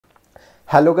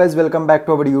Hello guys, welcome back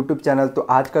to our YouTube channel. तो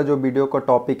आज का जो वीडियो का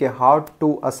टॉपिक है how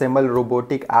to assemble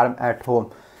robotic arm at home.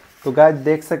 तो गाइज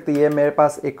देख सकते हैं मेरे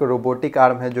पास एक रोबोटिक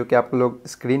आर्म है जो कि आप लोग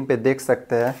स्क्रीन पे देख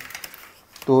सकते हैं।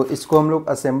 तो इसको हम लोग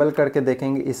असेंबल करके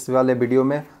देखेंगे इस वाले वीडियो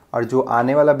में, और जो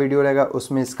आने वाला वीडियो रहेगा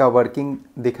उसमें इसका वर्किंग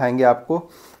दिखाएंगे आपको।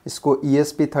 इसको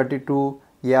ESP32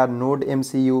 या नोड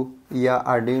MCU या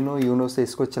आर्डिनो यूनो से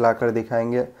इसको चला कर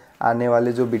दिखाएंगे आने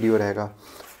वाले जो वीडियो रहेगा।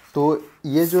 तो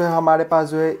ये जो है हमारे पास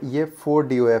जो है ये 4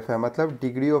 DOF है, मतलब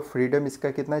डिग्री ऑफ फ्रीडम इसका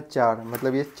कितना है 4,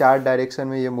 मतलब ये 4 डायरेक्शन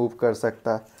में ये मूव कर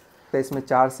सकता है। तो इसमें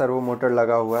 4 सर्वो मोटर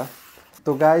लगा हुआ है।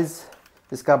 तो गाइज़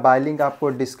इसका बाय लिंक आपको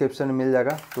डिस्क्रिप्शन में मिल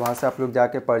जाएगा, तो वहाँ से आप लोग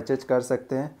जाके परचेज कर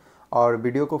सकते हैं। और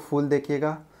वीडियो को फुल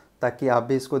देखिएगा ताकि आप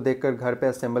भी इसको देखकर घर पे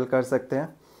असेंबल कर सकते हैं।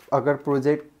 अगर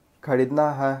प्रोजेक्ट ख़रीदना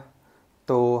है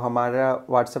तो हमारा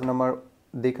व्हाट्सएप नंबर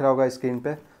दिख रहा होगा स्क्रीन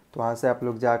पे, तो वहाँ से आप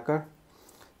लोग जाकर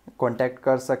कांटेक्ट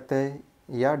कर सकते हैं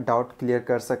या डाउट क्लियर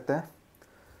कर सकते हैं।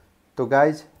 तो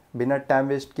गाइज बिना टाइम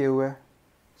वेस्ट किए हुए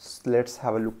लेट्स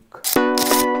हैव अ लुक।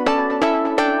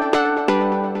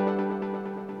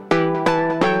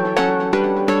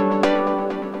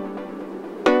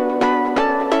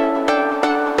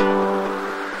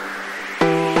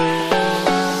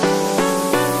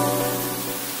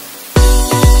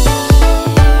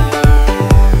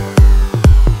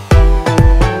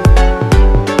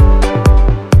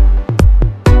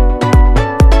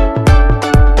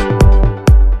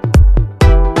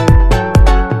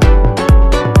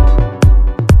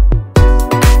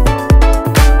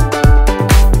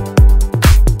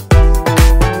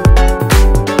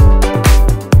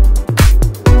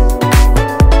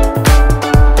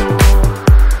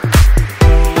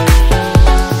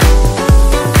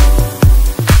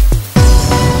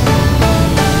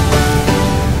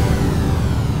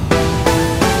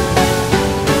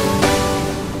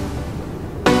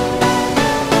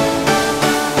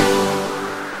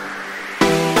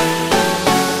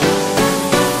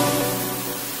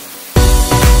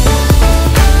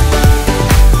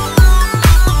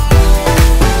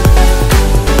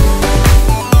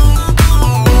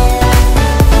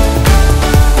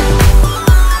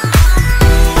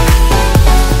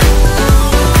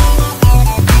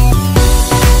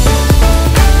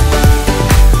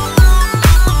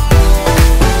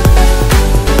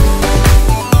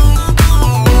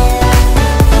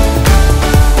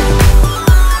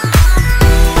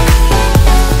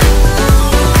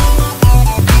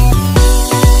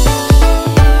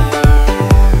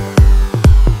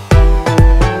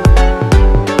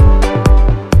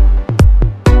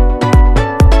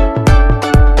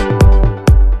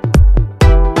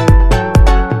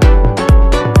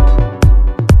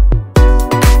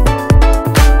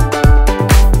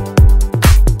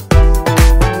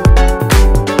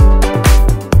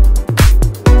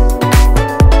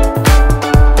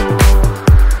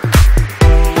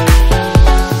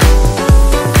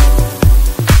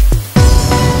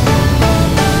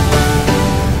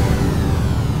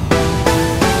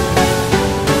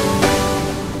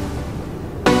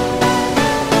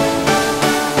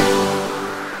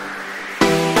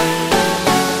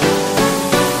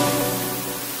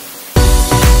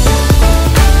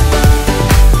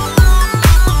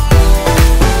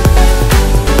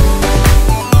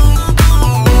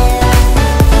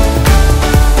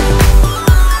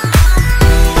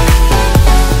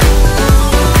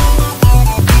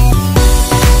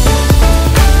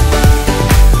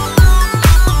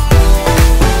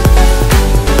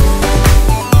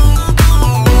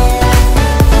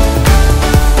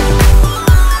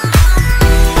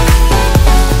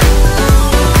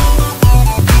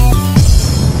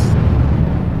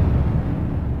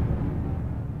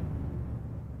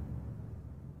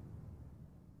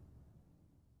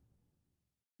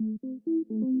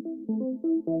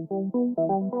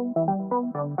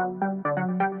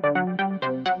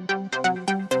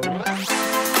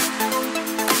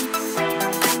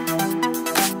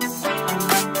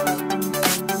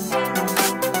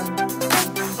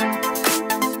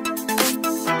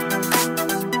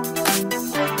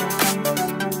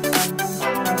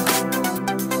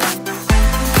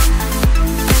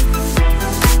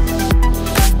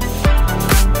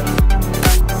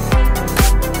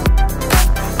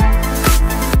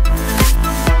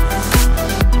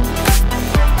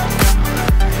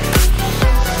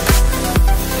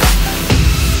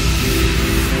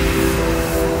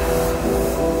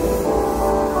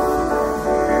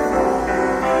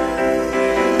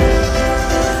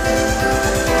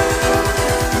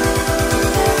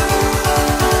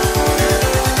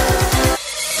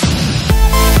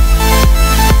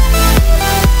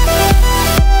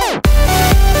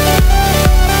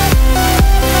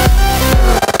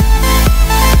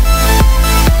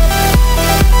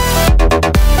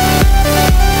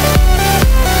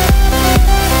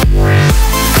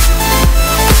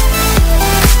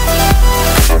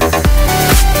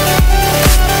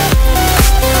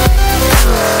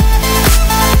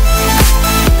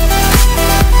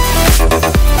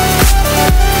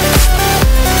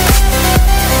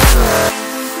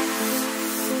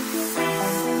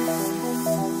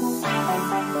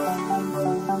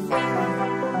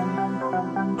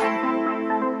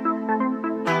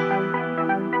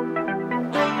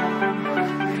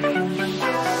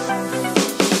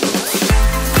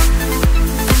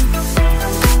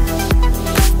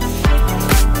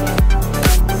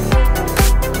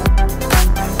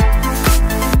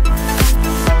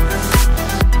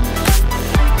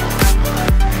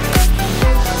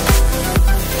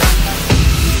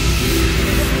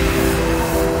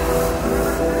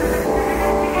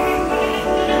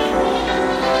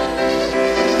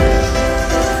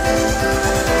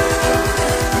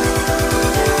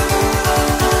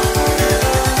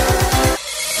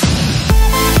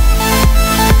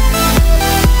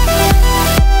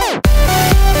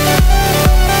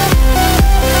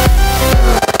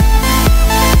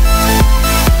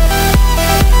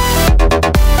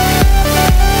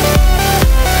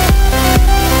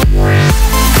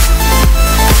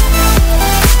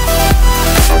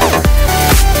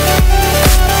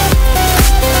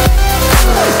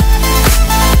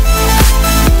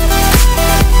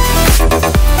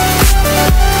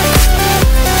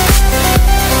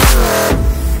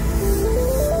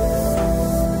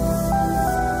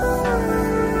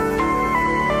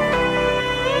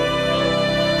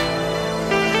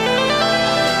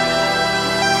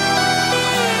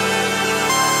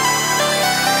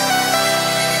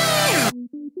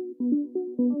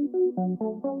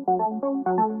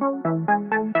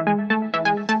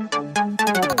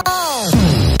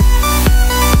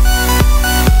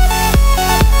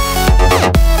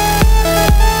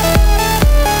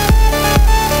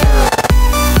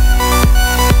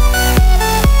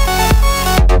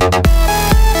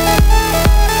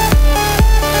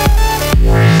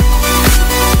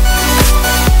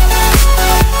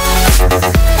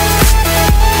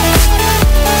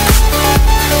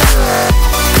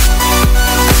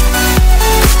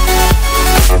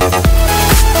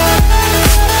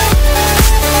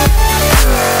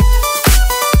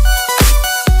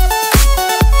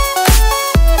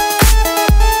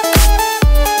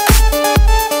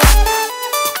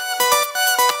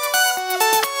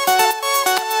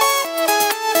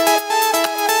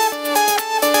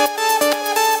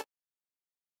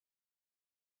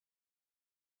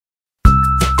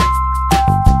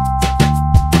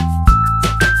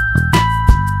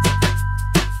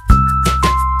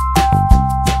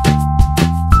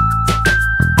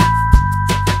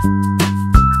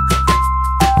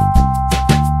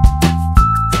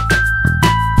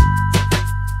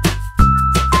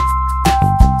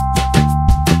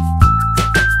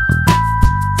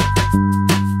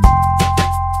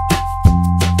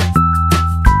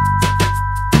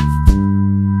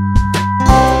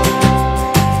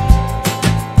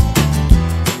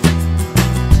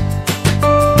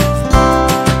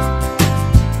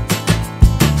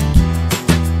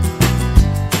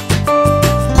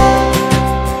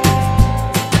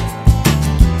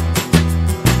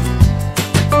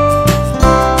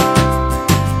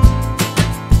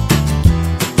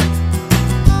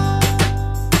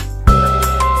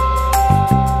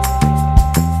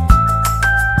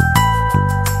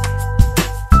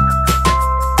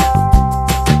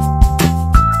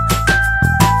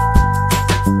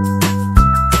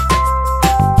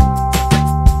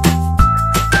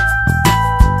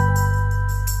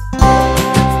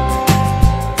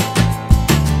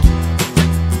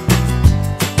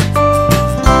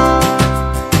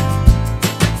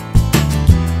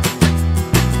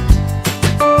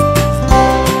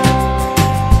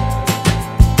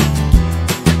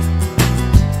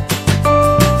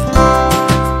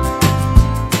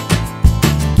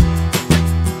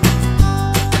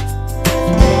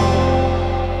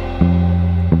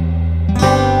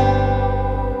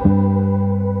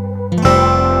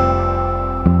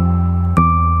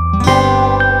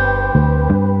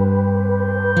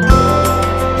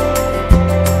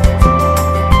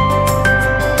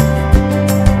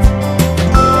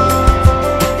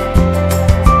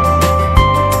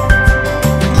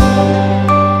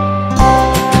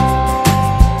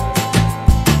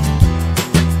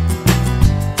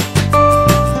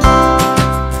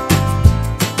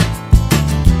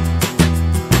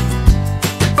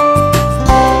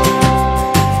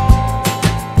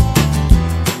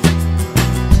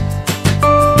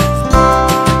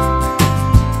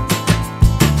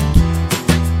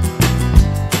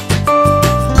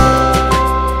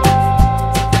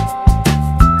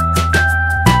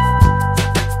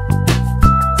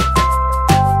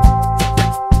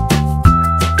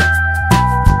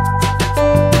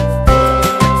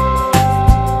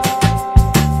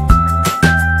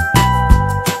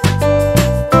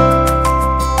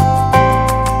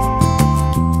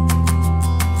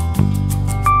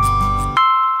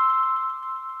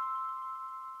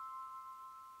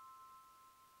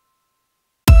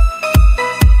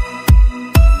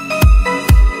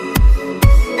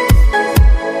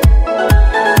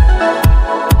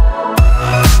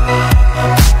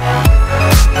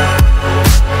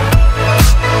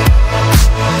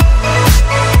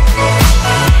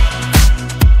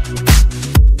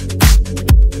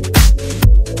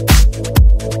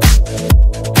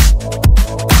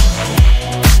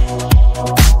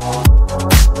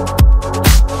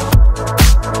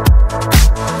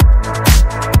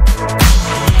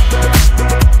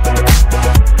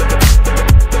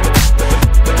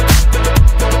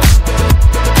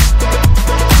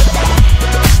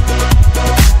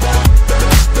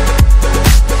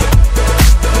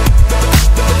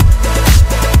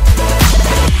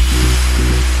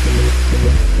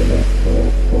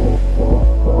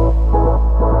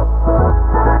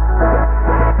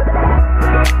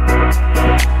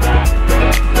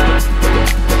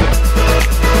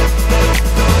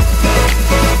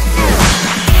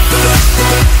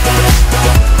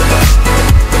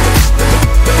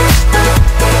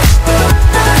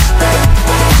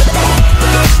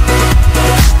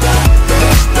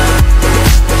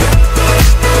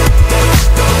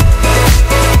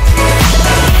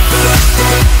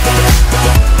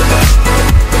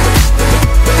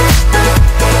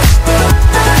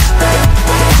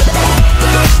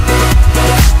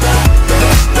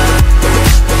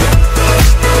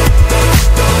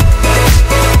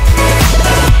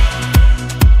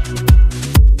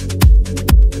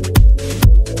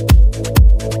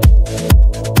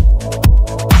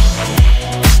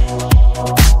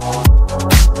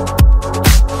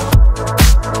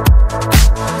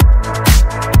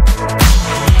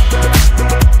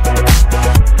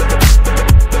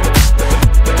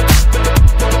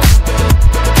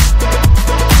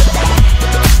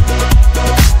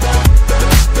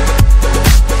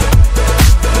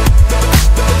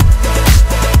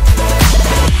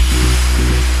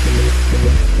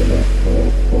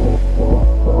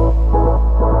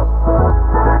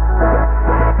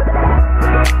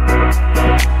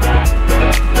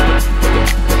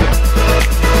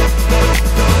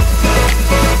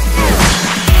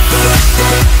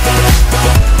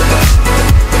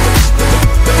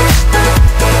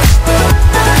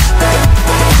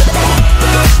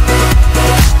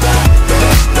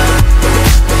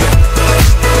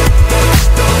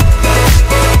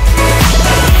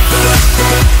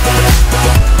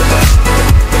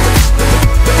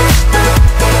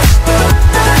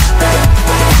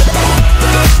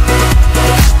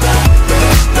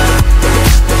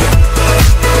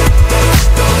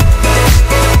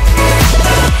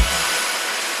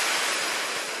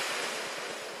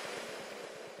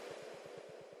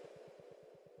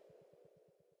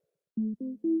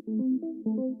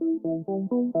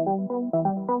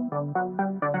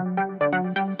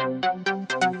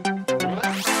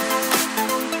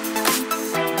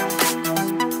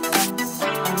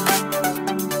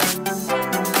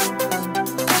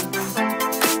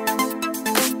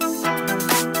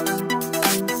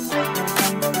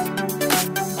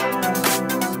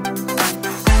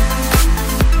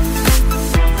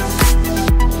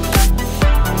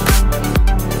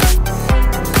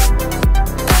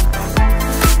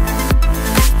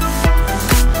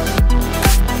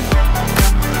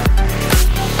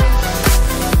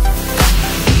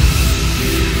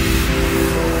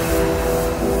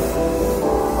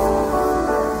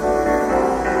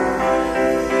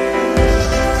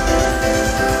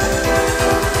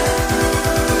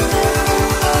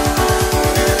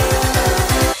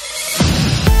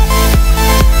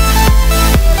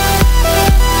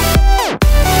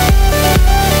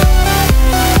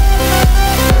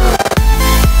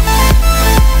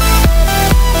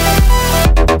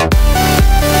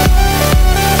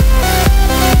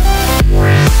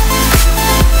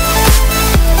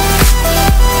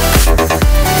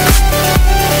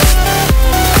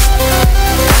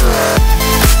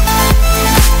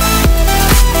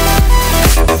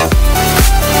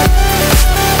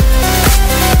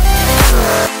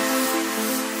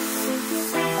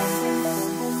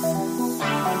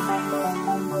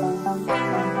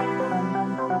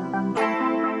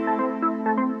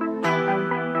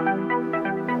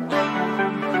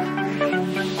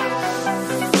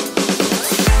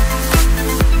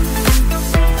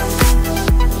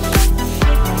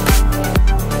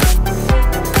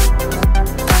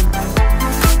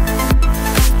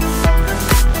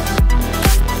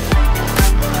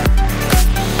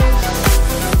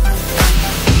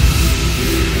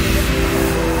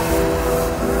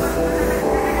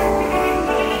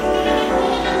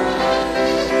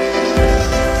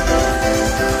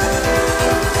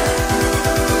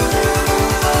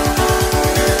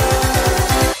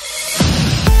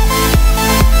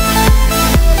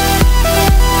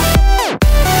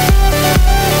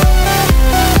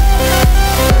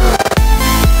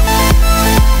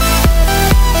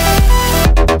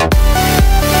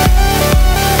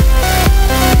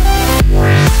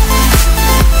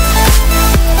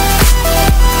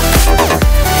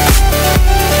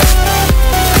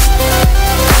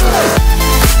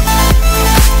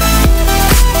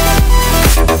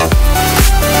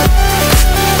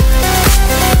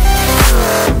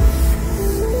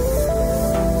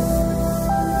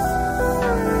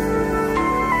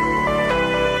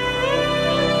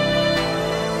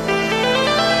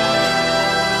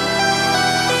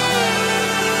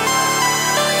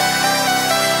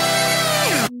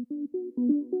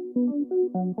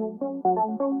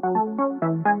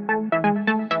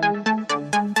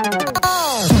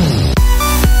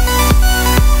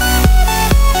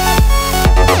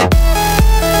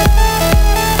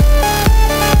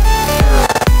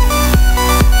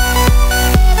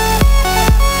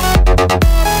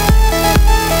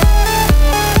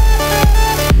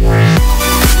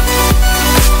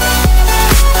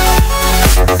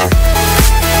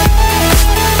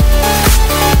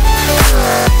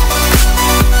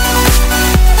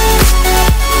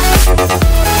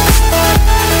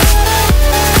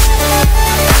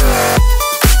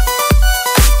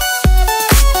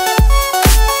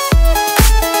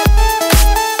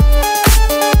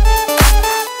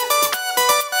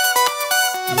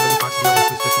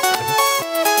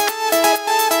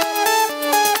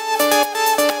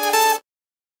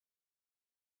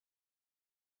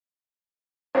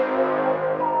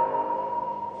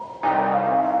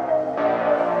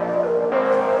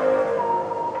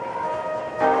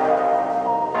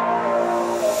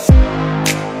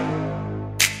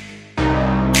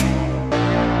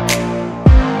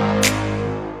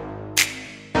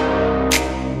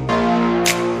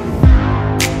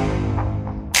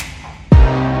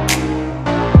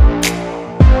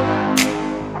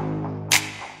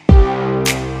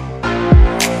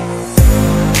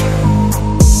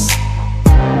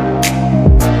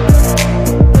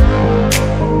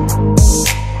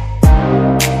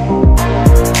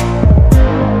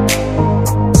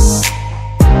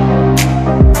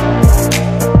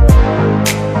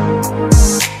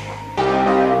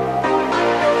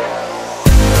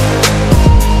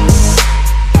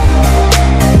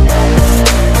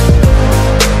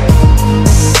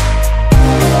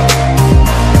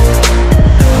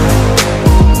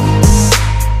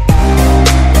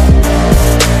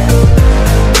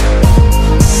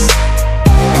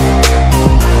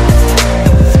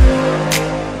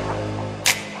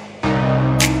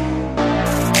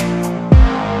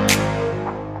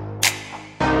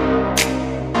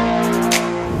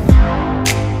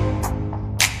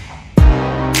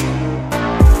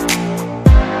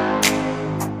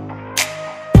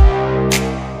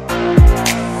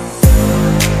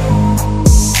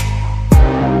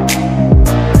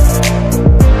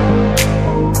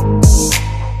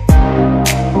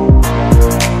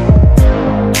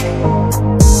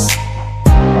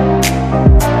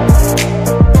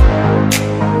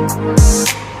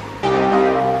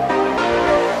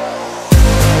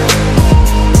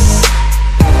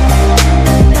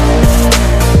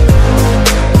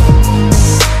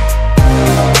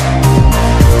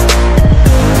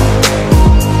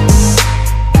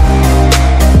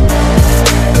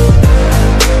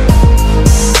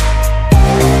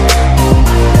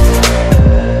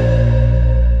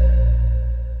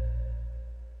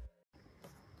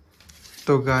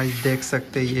 तो गाइस देख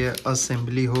सकते ये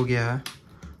असेंबली हो गया है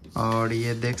और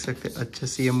ये देख सकते अच्छे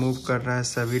से ये मूव कर रहा है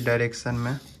सभी डायरेक्शन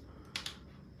में।